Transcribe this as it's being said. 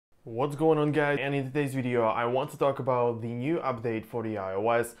What's going on, guys? And in today's video I want to talk about the new update for the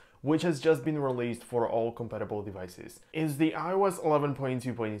iOS which has just been released for all compatible devices. It's the iOS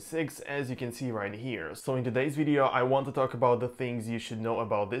 11.2.6 as you can see right here. So in today's video I want to talk about the things you should know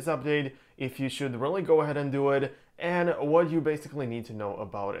about this update, if you should really go ahead and do it, and what you basically need to know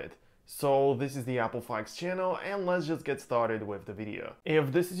about it. So this is the Apple Facts channel and let's just get started with the video.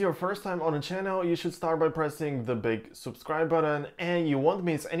 If this is your first time on the channel, you should start by pressing the big subscribe button and you won't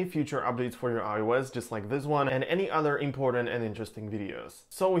miss any future updates for your iOS just like this one and any other important and interesting videos.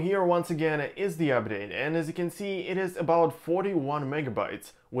 So here once again is the update, and as you can see it is about 41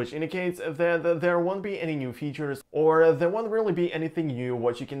 megabytes, which indicates that there won't be any new features, or there won't really be anything new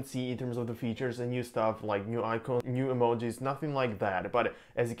what you can see in terms of the features and new stuff like new icons, new emojis, nothing like that. But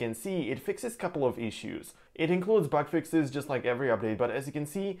as you can see, it fixes a couple of issues. It includes bug fixes just like every update, but as you can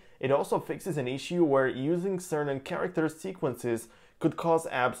see, it also fixes an issue where using certain character sequences could cause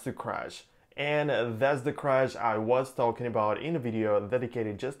apps to crash. And that's the crash I was talking about in a video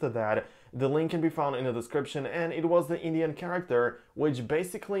dedicated just to that. The link can be found in the description, and it was the Indian character which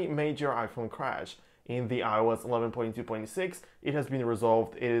basically made your iPhone crash. In the iOS 11.2.6 it has been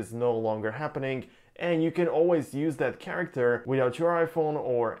resolved, it is no longer happening, and you can always use that character without your iPhone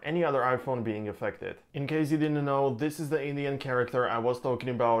or any other iPhone being affected. In case you didn't know, this is the Indian character I was talking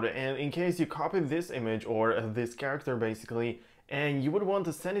about, and in case you copied this image or this character basically, and you would want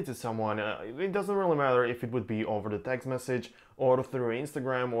to send it to someone, it doesn't really matter if it would be over the text message or through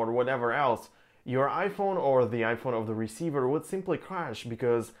Instagram or whatever else, your iPhone or the iPhone of the receiver would simply crash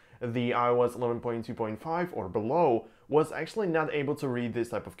because the iOS 11.2.5 or below was actually not able to read this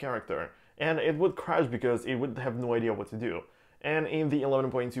type of character, and it would crash because it would have no idea what to do. And in the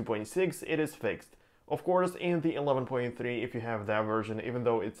 11.2.6 it is fixed. Of course, in the 11.3, if you have that version, even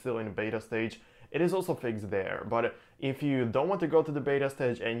though it's still in beta stage, it is also fixed there. But if you don't want to go to the beta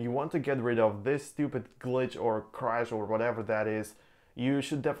stage and you want to get rid of this stupid glitch or crash or whatever that is, you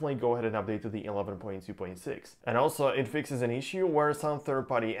should definitely go ahead and update to the 11.2.6. And also it fixes an issue where some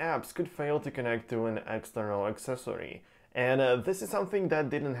third-party apps could fail to connect to an external accessory. And this is something that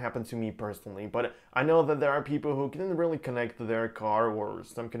didn't happen to me personally, but I know that there are people who couldn't really connect to their car or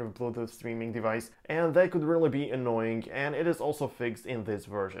some kind of Bluetooth streaming device, and that could really be annoying, and it is also fixed in this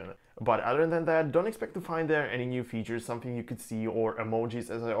version. But other than that, don't expect to find there any new features, something you could see, or emojis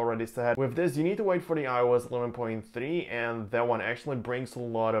as I already said. With this, you need to wait for the iOS 11.3, and that one actually brings a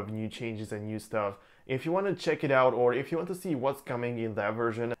lot of new changes and new stuff. If you want to check it out, or if you want to see what's coming in that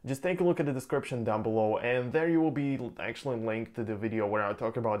version, just take a look at the description down below, and there you will be actually linked to the video where I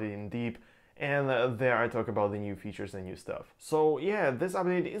talk about it in deep, and there I talk about the new features and new stuff. So yeah, this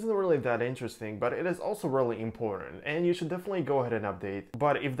update isn't really that interesting, but it is also really important, and you should definitely go ahead and update.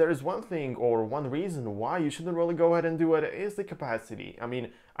 But if there is one thing or one reason why you shouldn't really go ahead and do it, is the capacity. I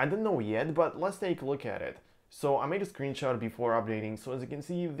mean, I don't know yet, but let's take a look at it. So I made a screenshot before updating, so as you can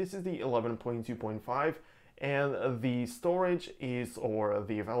see, this is the 11.2.5, and the storage is, or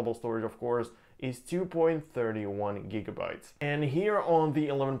the available storage of course, is 2.31 gigabytes. And here on the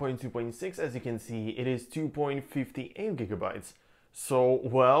 11.2.6, as you can see, it is 2.58 gigabytes. So,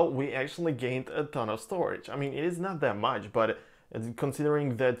 well, we actually gained a ton of storage. I mean, it is not that much, but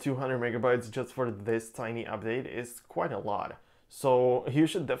considering that 200 megabytes just for this tiny update is quite a lot. So you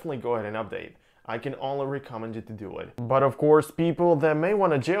should definitely go ahead and update. I can only recommend you to do it. But of course, people that may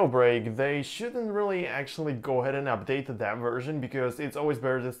want to jailbreak, they shouldn't really actually go ahead and update to that version, because it's always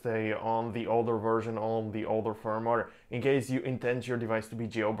better to stay on the older version, on the older firmware, in case you intend your device to be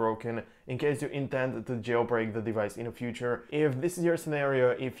jailbroken, in case you intend to jailbreak the device in the future. If this is your scenario,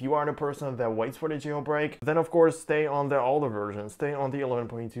 if you are the person that waits for the jailbreak, then of course stay on the older version, stay on the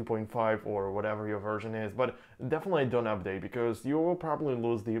 11.2.5 or whatever your version is, but definitely don't update, because you will probably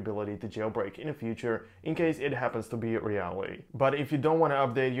lose the ability to jailbreak in the future in case it happens to be a reality. But if you don't want to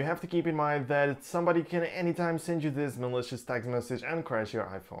update, you have to keep in mind that somebody can anytime send you this malicious text message and crash your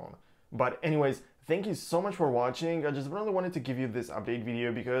iPhone. But anyways, thank you so much for watching. I just really wanted to give you this update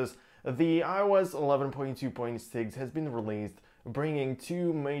video because the iOS 11.2.6 has been released, bringing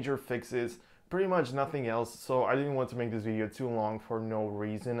two major fixes, pretty much nothing else, so I didn't want to make this video too long for no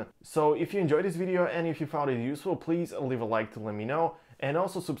reason. So if you enjoyed this video and if you found it useful, please leave a like to let me know, and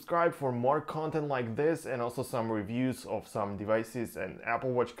also subscribe for more content like this, and also some reviews of some devices and Apple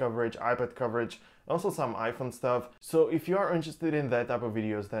Watch coverage, iPad coverage, also some iPhone stuff. So if you are interested in that type of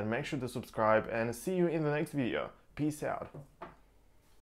videos, then make sure to subscribe, and see you in the next video. Peace out.